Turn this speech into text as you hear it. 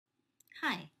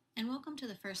Hi, and welcome to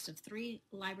the first of 3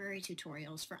 library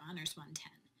tutorials for Honors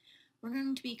 110. We're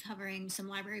going to be covering some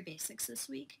library basics this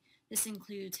week. This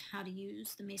includes how to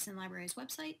use the Mason Library's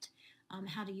website,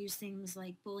 how to use things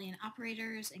like Boolean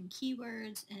operators and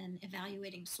keywords and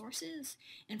evaluating sources.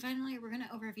 And finally, we're going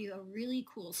to overview a really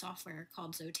cool software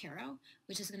called Zotero,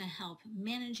 which is going to help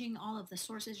managing all of the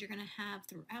sources you're going to have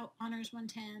throughout Honors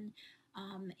 110,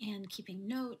 and keeping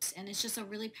notes, and it's just a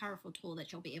really powerful tool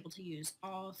that you'll be able to use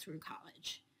all through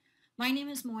college. My name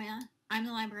is Moya. I'm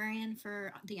the librarian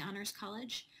for the Honors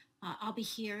College. I'll be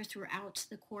here throughout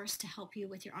the course to help you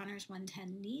with your Honors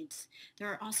 110 needs. There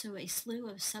are also a slew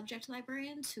of subject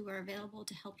librarians who are available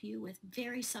to help you with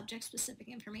very subject-specific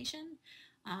information.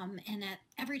 And at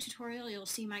every tutorial, you'll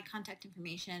see my contact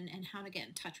information and how to get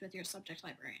in touch with your subject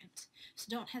librarians. So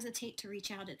don't hesitate to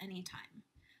reach out at any time.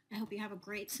 I hope you have a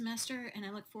great semester, and I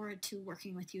look forward to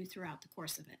working with you throughout the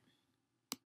course of it.